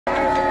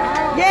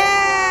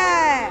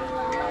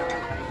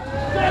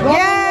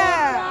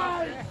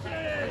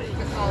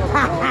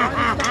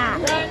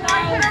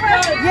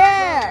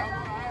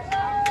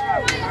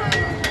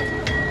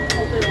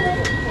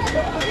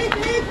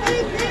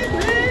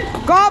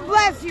God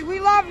bless you. We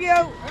love you.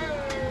 Shut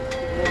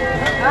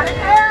it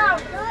down.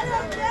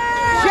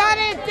 Shut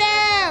it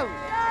down.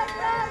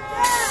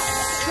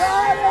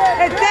 Shut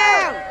it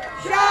down.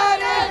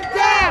 Shut it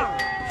down.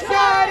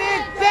 Shut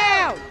it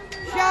down.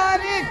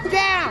 Shut it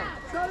down.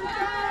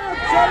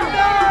 Shut it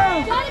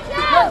down.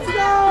 Let's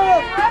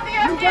go.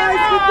 You guys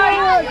can do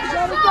it.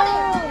 Shut it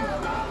down.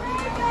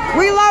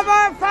 We love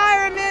our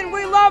firemen.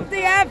 We love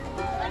the FDNY.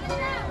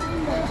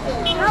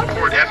 New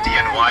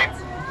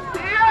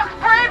York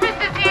Purpose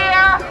is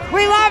here.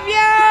 We love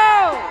you.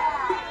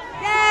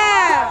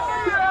 Yeah.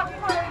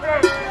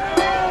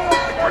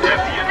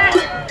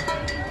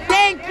 FDNY.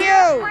 Thank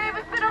you.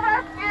 Purpose to the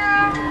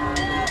rescue.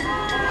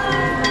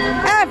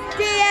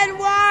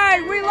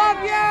 FDNY. We love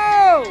you.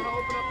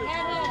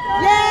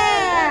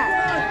 Yeah.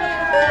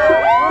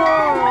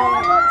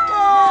 Let's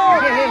go.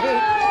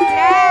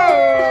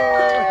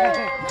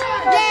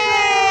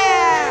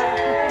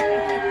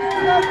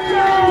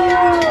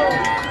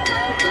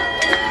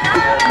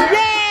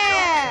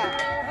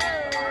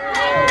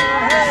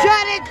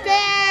 Shut it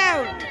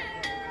down!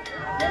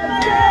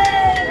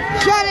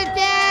 Shut it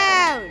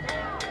down!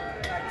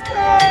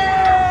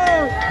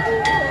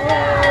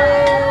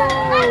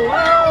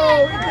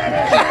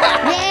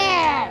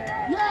 Yeah!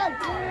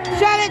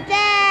 Shut it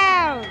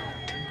down!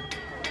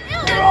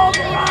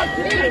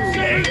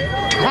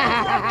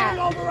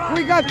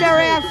 We got their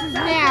asses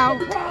now.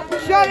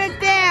 Shut it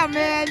down,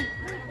 man!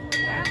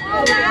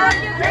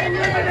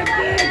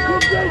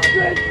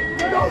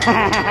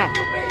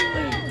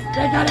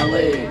 They gotta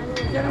leave.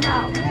 Get them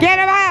out. Get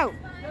him out!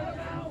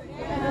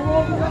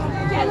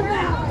 Get them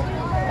out.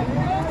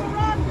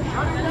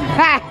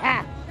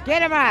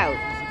 Get him out!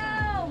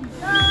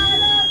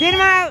 Get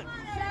him out!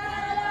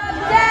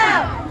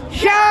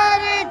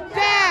 Shut it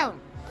down!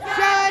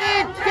 Shut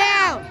it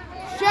down!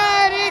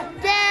 Shut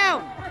it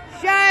down!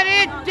 Shut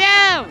it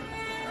down!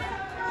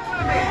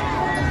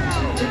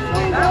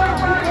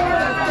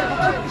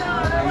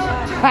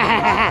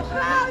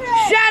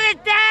 Shut it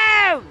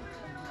down!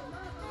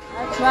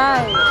 That's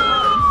right.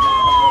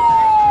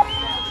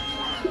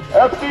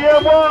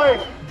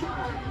 FDNY.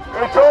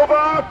 It's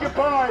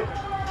over-occupied.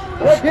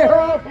 What's your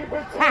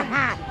occupancy?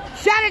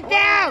 Shut it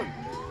down!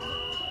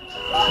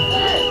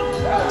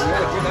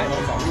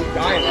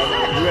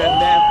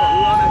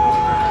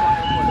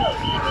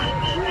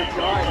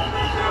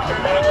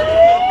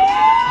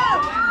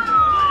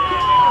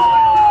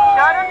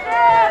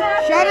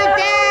 Shut it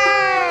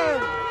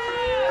down!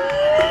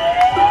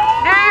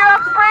 New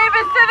York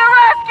Purpose to the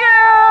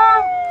rescue.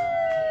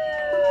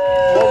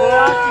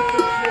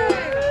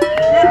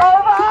 They're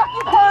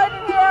over-occupied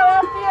in here,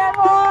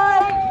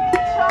 FDNY.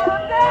 Shut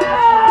them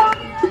down.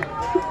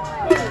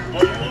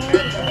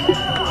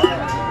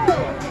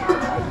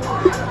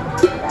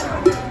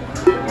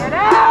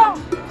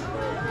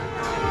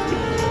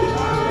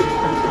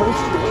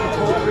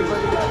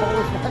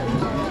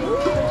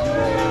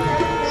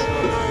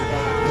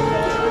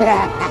 Get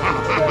out.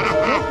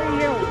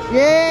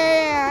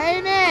 Yeah,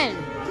 amen.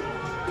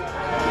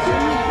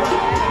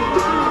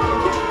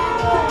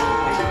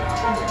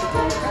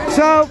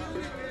 So,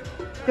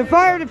 the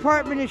fire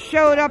department has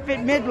showed up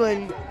at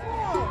Midland,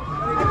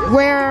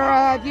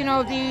 where, you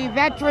know, the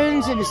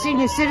veterans and the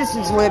senior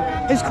citizens live.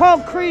 It's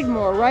called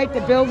Creedmoor, right,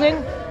 the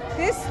building?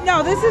 This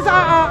is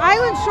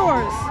Island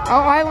Shores.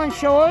 Oh, Island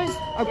Shores?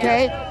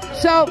 Okay.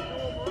 So,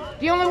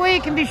 the only way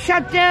it can be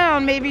shut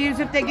down maybe is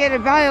if they get a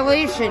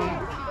violation.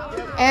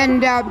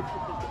 And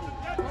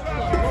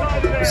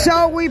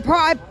so we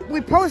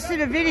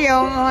posted a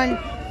video on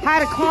how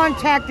to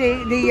contact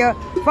the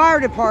fire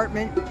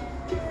department.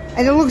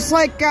 And it looks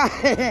like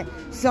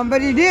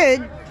somebody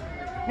did.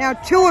 Now,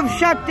 2 have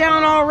shut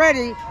down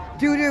already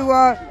due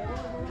to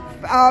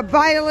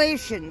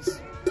violations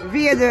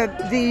via the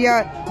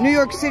New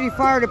York City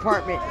Fire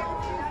Department.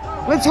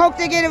 Let's hope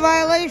they get a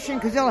violation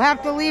because they'll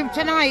have to leave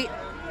tonight.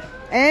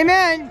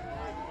 Amen.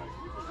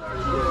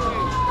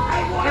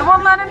 They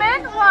won't let him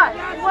in? What?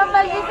 They won't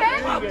let you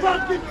in? I'm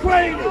fucking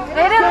crazy.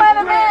 They didn't let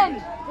him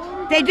in.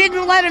 They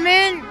didn't let him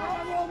in?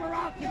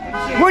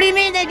 What do you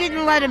mean they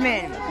didn't let him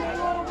in?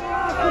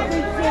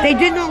 They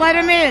didn't let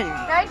him in.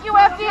 Thank you,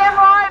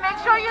 FDNY. Make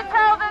sure you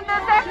tell them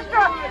there's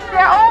extra.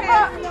 They're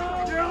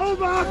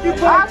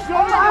over-occupied.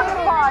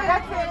 over-occupied.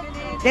 That's it.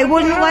 They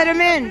wouldn't let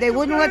him in. They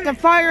wouldn't let the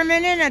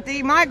firemen in at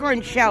the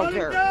migrant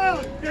shelter.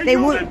 They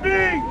would.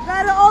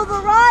 Gotta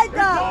override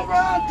them.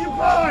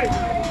 Over-occupied.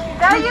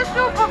 Tell your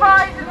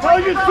supervisors.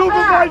 Tell your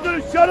supervisor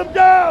to shut them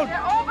down.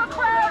 They're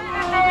overcrowded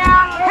in there.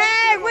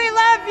 Hey, we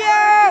love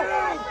you.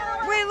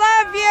 We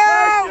love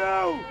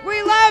you.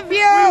 We love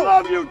you. We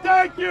love you.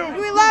 Thank you.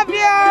 We love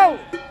you.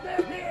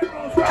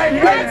 Right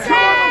here. That's it.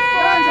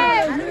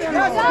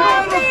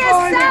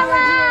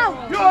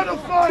 You're the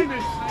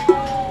finest.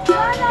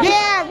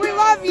 Yeah, we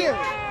love you.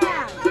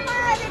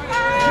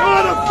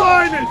 You're the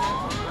finest.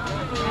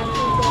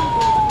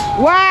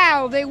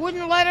 Wow, they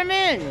wouldn't let him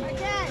in.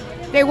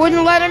 They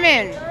wouldn't let him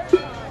in.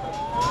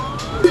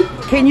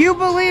 Can you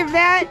believe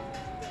that?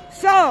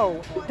 So,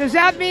 does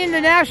that mean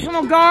the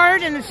National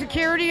Guard and the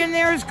security in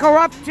there is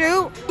corrupt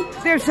too?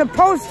 they're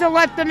supposed to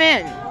let them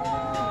in.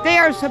 They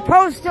are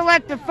supposed to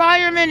let the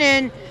firemen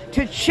in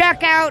to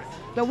check out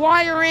the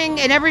wiring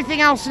and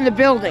everything else in the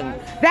building.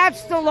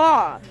 That's the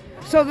law.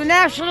 So the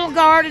National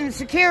Guard and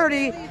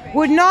security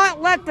would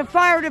not let the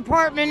fire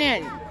department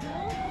in.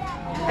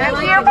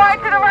 FDNY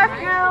to the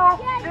rescue!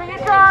 Do your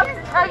job!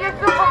 Tell your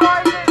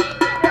supervisors!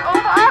 They're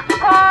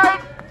over-occupied!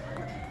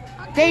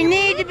 They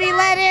need to be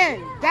let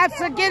in.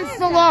 That's against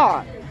the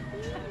law.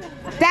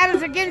 That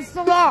is against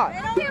the law. I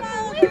can't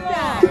believe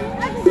that!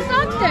 That's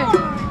something!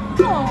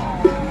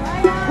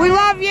 We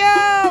love you!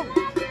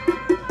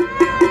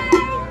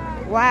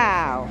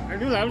 Wow. I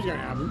knew that was going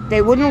to happen.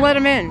 They wouldn't let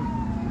him in.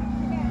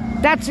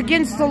 That's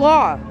against the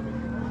law.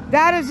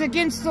 That is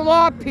against the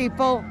law,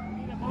 people.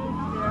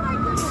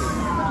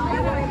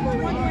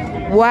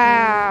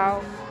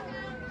 Wow.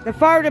 The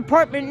fire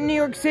department in New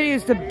York City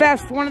is the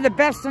best, one of the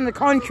best in the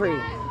country.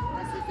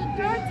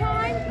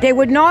 They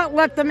would not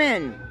let them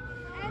in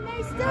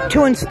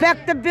to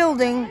inspect the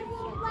building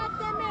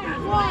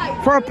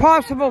for a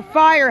possible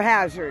fire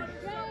hazard.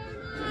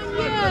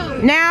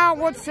 Now,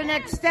 what's the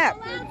next step?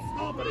 They're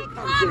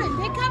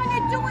coming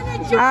and doing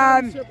their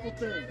job. Inspect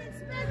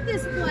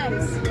this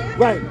place.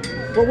 Right.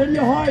 But what are you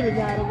hiding,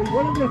 Natalie?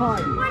 What are you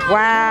hiding?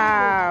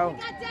 Wow.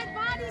 Got dead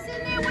bodies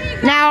in there. What are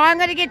you Now, I'm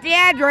going to get the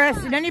address,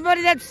 and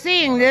anybody that's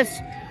seeing this,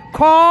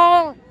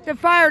 call the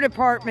fire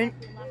department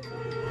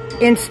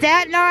in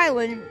Staten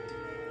Island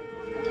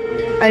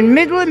and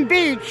Midland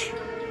Beach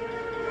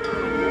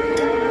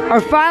or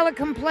file a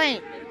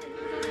complaint.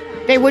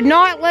 They would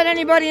not let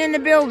anybody in the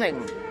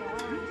building.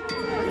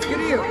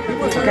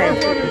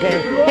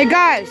 Okay. Hey,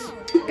 guys,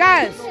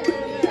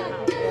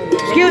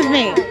 excuse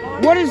me.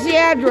 What is the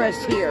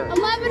address here?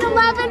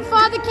 1111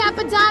 Father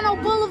Capodanno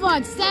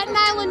Boulevard, Staten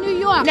Island, New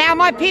York. Now,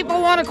 my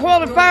people want to call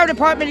the fire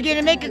department again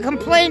and make a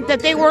complaint that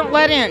they weren't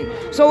let in.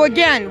 So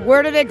again,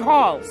 where do they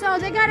call? So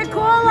they got to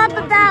call up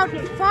about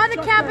Father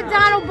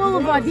Capodanno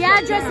Boulevard. The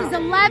address is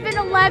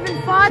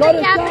 1111 Father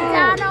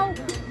Capodanno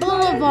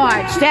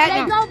Boulevard.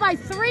 Staten- They go by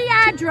 3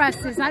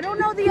 addresses. I don't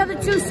know the other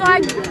 2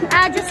 side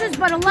addresses,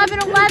 but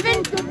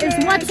 1111 is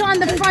what's on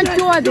the front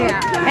door there.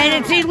 And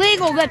it's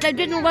illegal that they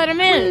didn't let him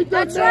in.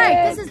 That's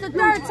right. This is the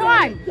 3rd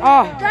time.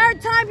 Oh.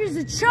 3rd time is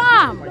a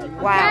charm.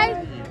 Wow.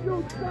 Okay?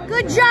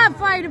 Good job,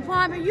 fire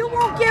department. You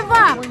won't give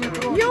up.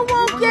 You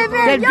won't give in.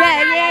 They're You're not a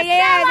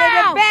they're the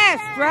sellout.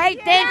 best, right?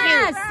 Thank you,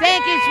 Yes.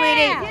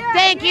 sweetie.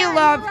 Thank you,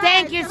 love.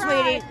 Thank you,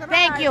 sweetie.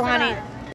 Thank you, honey.